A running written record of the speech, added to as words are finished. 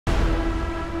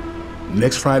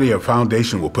Next Friday, our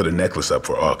foundation will put a necklace up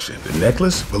for auction. The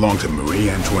necklace belonged to Marie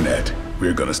Antoinette.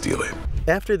 We're gonna steal it.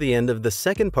 After the end of the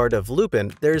second part of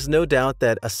Lupin, there's no doubt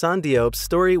that Assane Diop's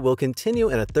story will continue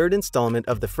in a third installment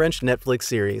of the French Netflix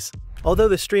series. Although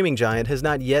the streaming giant has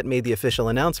not yet made the official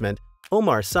announcement,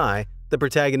 Omar Sy, the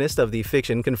protagonist of the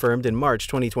fiction, confirmed in March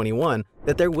 2021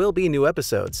 that there will be new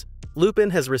episodes. Lupin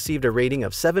has received a rating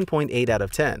of 7.8 out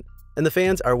of 10, and the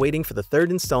fans are waiting for the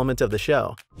third installment of the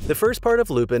show. The first part of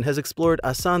Lupin has explored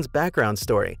Assane's background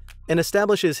story and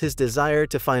establishes his desire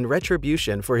to find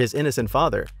retribution for his innocent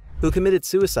father, who committed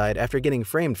suicide after getting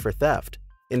framed for theft.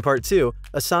 In Part 2,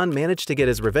 Assane managed to get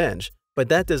his revenge, but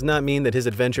that does not mean that his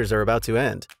adventures are about to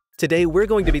end. Today, we're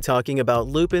going to be talking about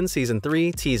Lupin Season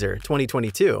 3 Teaser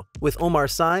 2022 with Omar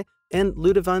Sy and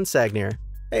Ludivine Sagnier.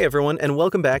 Hey everyone, and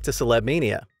welcome back to Celeb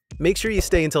Mania. Make sure you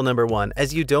stay until number 1,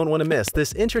 as you don't want to miss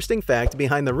this interesting fact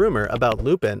behind the rumor about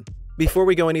Lupin. Before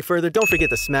we go any further, don't forget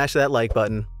to smash that like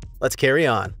button. Let's carry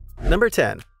on. Number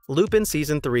 10. Lupin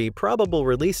Season 3 probable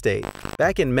release date.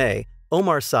 Back in May,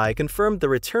 Omar Sy confirmed the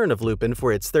return of Lupin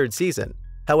for its third season.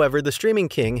 However, the streaming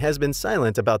king has been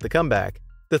silent about the comeback.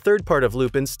 The third part of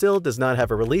Lupin still does not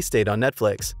have a release date on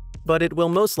Netflix, but it will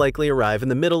most likely arrive in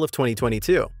the middle of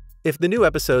 2022. If the new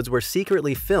episodes were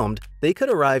secretly filmed, they could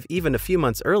arrive even a few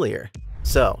months earlier.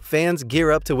 So, fans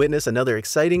gear up to witness another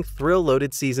exciting,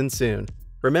 thrill-loaded season soon.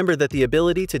 Remember that the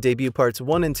ability to debut parts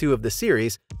 1 and 2 of the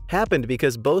series happened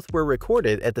because both were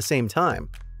recorded at the same time,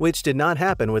 which did not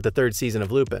happen with the third season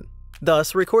of Lupin.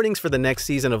 Thus, recordings for the next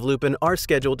season of Lupin are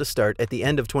scheduled to start at the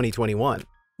end of 2021.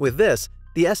 With this,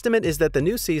 the estimate is that the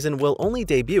new season will only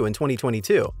debut in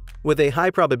 2022, with a high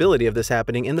probability of this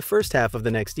happening in the first half of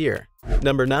the next year.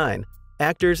 Number 9.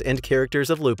 Actors and characters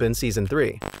of Lupin Season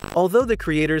 3. Although the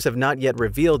creators have not yet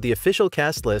revealed the official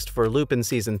cast list for Lupin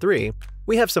Season 3,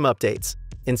 we have some updates.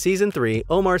 In Season 3,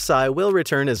 Omar Sy will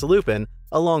return as Lupin,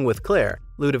 along with Claire,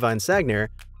 Ludivine Sagnier,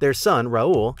 their son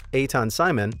Raoul, Assane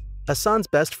Simon, Assane's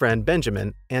best friend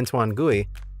Benjamin, Antoine Guy,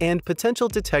 and potential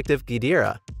detective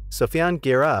Guidera, Sofiane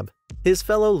Guerab, his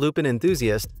fellow Lupin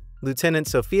enthusiast, Lieutenant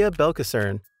Sophia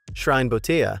Belcacern, Shrine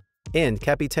Botea, and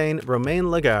Capitaine Romain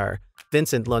Lagarre,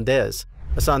 Vincent Londez.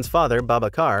 Assane's father,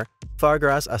 Babacar,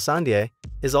 Fargras Assane,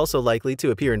 is also likely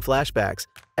to appear in flashbacks,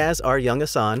 as are young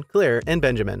Assane, Claire, and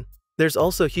Benjamin. There's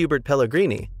also Hubert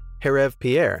Pellegrini, Hervé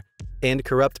Pierre, and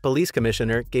corrupt police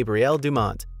commissioner Gabriel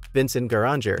Dumont, Vincent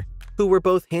Garanger, who were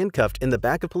both handcuffed in the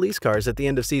back of police cars at the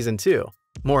end of Season 2.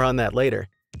 More on that later.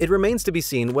 It remains to be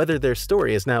seen whether their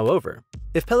story is now over.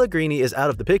 If Pellegrini is out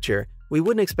of the picture, we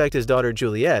wouldn't expect his daughter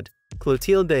Juliette,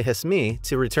 Clotilde Hesme,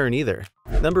 to return either.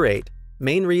 Number 8.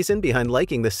 Main reason behind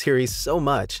liking this series so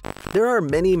much. There are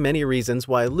many reasons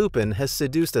why Lupin has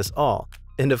seduced us all,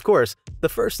 and of course, the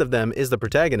first of them is the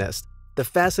protagonist, the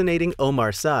fascinating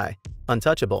Omar Sy,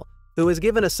 untouchable, who has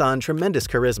given Assane tremendous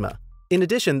charisma. In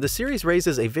addition, the series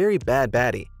raises a very bad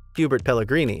baddie, Hubert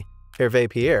Pellegrini, Hervé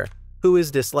Pierre, who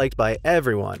is disliked by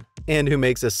everyone, and who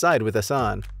makes us side with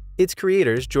Assane. Its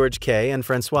creators, George Kay and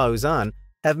Francois Ozon,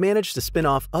 have managed to spin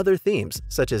off other themes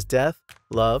such as death,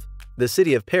 love, the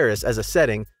city of Paris as a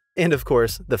setting, and of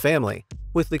course, the family,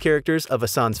 with the characters of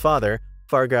Assane's father,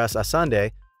 Fargras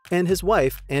Assane, and his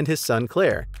wife and his son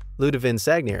Claire, Ludivine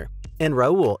Sagnier, and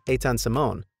Raoul Assane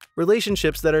Simon,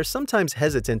 relationships that are sometimes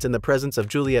hesitant in the presence of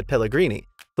Juliette Pellegrini,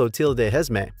 Clotilde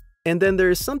Hesme. And then there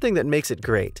is something that makes it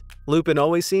great. Lupin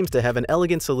always seems to have an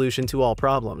elegant solution to all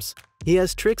problems. He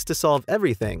has tricks to solve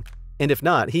everything, and if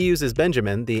not, he uses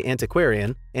Benjamin, the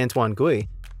antiquarian, Antoine Guy,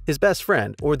 his best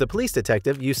friend, or the police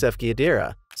detective Youssef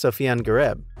Guidera, Sofiane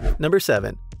Guerab. Number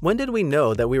 7. When did we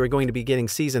know that we were going to be getting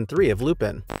Season 3 of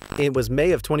Lupin? It was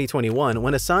May of 2021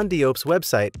 when Assane Diop's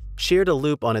website shared a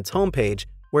loop on its homepage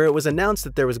where it was announced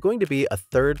that there was going to be a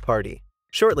third party.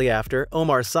 Shortly after,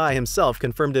 Omar Sy himself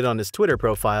confirmed it on his Twitter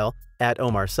profile,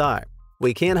 @OmarSy.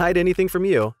 We can't hide anything from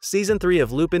you, Season 3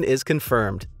 of Lupin is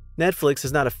confirmed. Netflix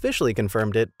has not officially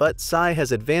confirmed it, but Sy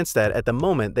has advanced that at the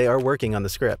moment they are working on the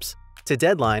scripts. To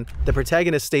Deadline, the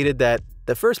protagonist stated that,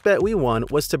 "The first bet we won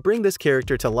was to bring this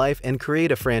character to life and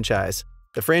create a franchise.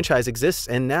 The franchise exists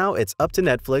and now it's up to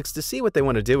Netflix to see what they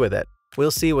want to do with it.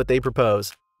 We'll see what they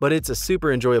propose. But it's a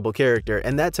super enjoyable character,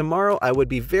 and that tomorrow I would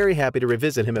be very happy to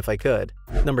revisit him if I could."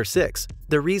 Number 6.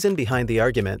 The reason behind the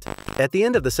argument. At the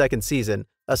end of the second season,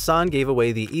 Assane gave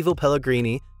away the evil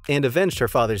Pellegrini and avenged her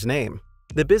father's name.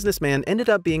 The businessman ended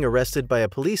up being arrested by a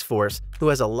police force who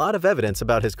has a lot of evidence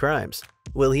about his crimes.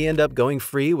 Will he end up going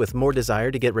free with more desire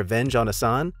to get revenge on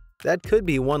Assane? That could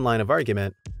be one line of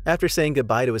argument. After saying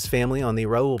goodbye to his family on the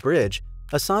Raoul Bridge,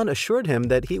 Assane assured him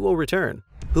that he will return.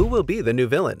 Who will be the new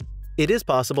villain? It is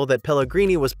possible that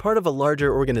Pellegrini was part of a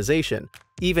larger organization,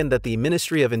 even that the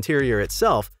Ministry of Interior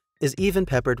itself is even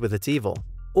peppered with its evil?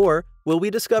 Or will we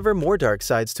discover more dark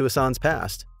sides to Assane's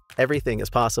past? Everything is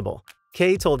possible.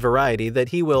 Kay told Variety that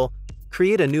he will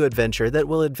create a new adventure that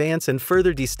will advance and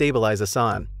further destabilize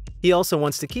Assane. He also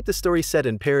wants to keep the story set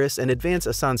in Paris and advance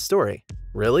Assane's story.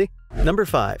 Really? Number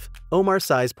 5. Omar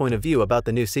Sy's point of view about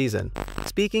the new season.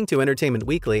 Speaking to Entertainment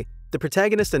Weekly, the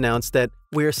protagonist announced that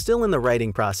we are still in the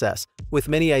writing process, with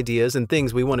many ideas and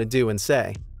things we want to do and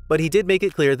say. But he did make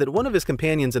it clear that one of his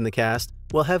companions in the cast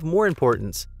will have more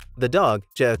importance, the dog,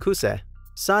 J'accuse.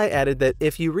 Sy added that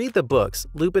if you read the books,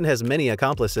 Lupin has many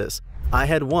accomplices. I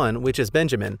had one, which is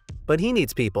Benjamin, but he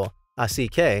needs people.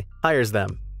 Assane hires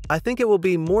them. I think it will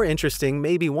be more interesting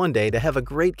maybe one day to have a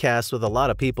great cast with a lot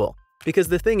of people. Because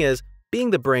the thing is,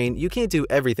 being the brain, you can't do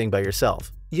everything by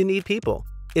yourself. You need people.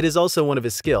 It is also one of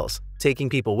his skills, taking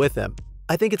people with him.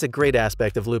 I think it's a great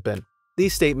aspect of Lupin.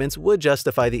 These statements would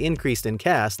justify the increase in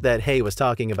cast that Hay was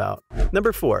talking about.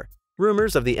 Number 4.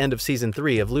 Rumors of the end of Season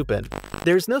 3 of Lupin.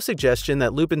 There's no suggestion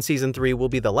that Lupin Season 3 will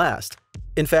be the last.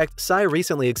 In fact, Sy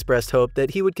recently expressed hope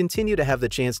that he would continue to have the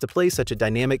chance to play such a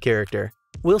dynamic character.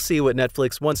 We'll see what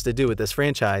Netflix wants to do with this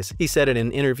franchise, he said in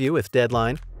an interview with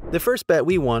Deadline. The first bet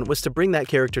we won was to bring that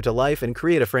character to life and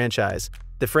create a franchise.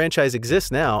 The franchise exists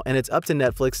now, and it's up to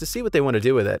Netflix to see what they want to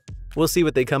do with it. We'll see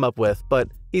what they come up with, but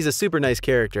he's a super nice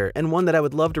character and one that I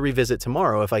would love to revisit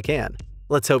tomorrow if I can.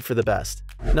 Let's hope for the best.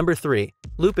 Number 3.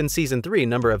 Lupin Season 3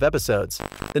 number of episodes.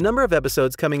 The number of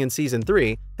episodes coming in Season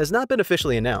 3 has not been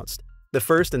officially announced. The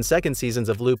first and second seasons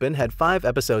of Lupin had 5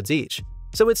 episodes each,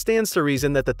 so it stands to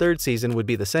reason that the third season would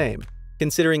be the same.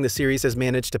 Considering the series has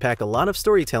managed to pack a lot of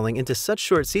storytelling into such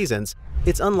short seasons,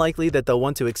 it's unlikely that they'll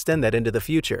want to extend that into the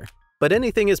future. But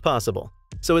anything is possible,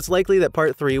 so it's likely that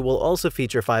Part 3 will also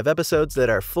feature 5 episodes that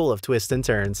are full of twists and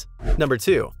turns. Number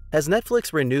 2. Has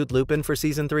Netflix renewed Lupin for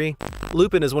Season 3?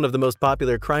 Lupin is one of the most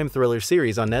popular crime thriller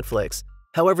series on Netflix.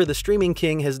 However, the streaming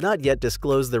king has not yet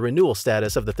disclosed the renewal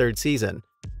status of the third season.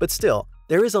 But still,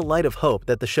 there is a light of hope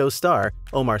that the show's star,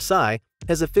 Omar Sy,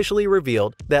 has officially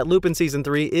revealed that Lupin Season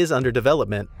 3 is under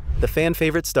development. The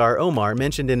fan-favorite star Omar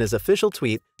mentioned in his official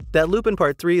tweet that Lupin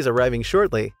Part 3 is arriving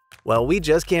shortly. Well, we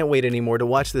just can't wait anymore to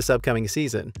watch this upcoming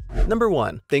season. Number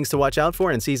 1. Things to watch out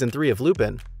for in Season 3 of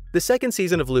Lupin. The second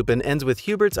season of Lupin ends with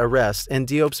Hubert's arrest and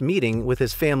Diop's meeting with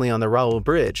his family on the Raoul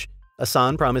Bridge.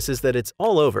 Assane promises that it's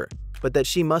all over, but that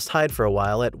she must hide for a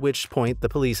while, at which point the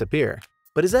police appear.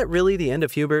 But is that really the end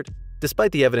of Hubert?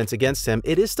 Despite the evidence against him,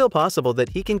 it is still possible that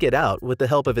he can get out with the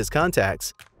help of his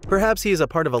contacts. Perhaps he is a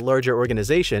part of a larger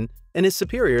organization, and his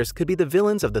superiors could be the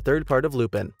villains of the third part of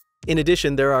Lupin. In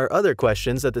addition, there are other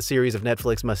questions that the series of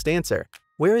Netflix must answer.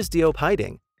 Where is Diop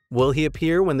hiding? Will he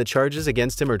appear when the charges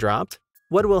against him are dropped?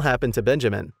 What will happen to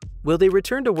Benjamin? Will they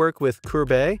return to work with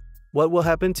Courbet? What will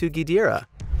happen to Guidera?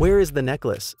 Where is the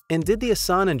necklace? And did the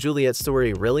Assane and Juliet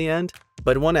story really end?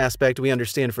 But one aspect we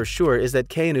understand for sure is that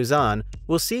Kay and Uzan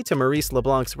will see to Maurice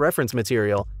LeBlanc's reference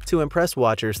material to impress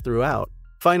watchers throughout.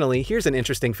 Finally, here's an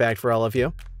interesting fact for all of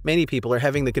you. Many people are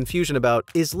having the confusion about,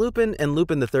 is Lupin and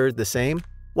Lupin III the same?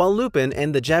 While Lupin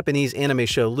and the Japanese anime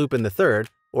show Lupin III,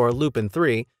 or Lupin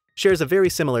 3, shares a very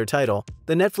similar title,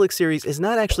 the Netflix series is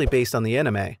not actually based on the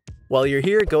anime. While you're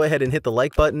here, go ahead and hit the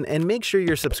like button and make sure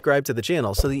you're subscribed to the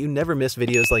channel so that you never miss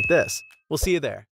videos like this. We'll see you there.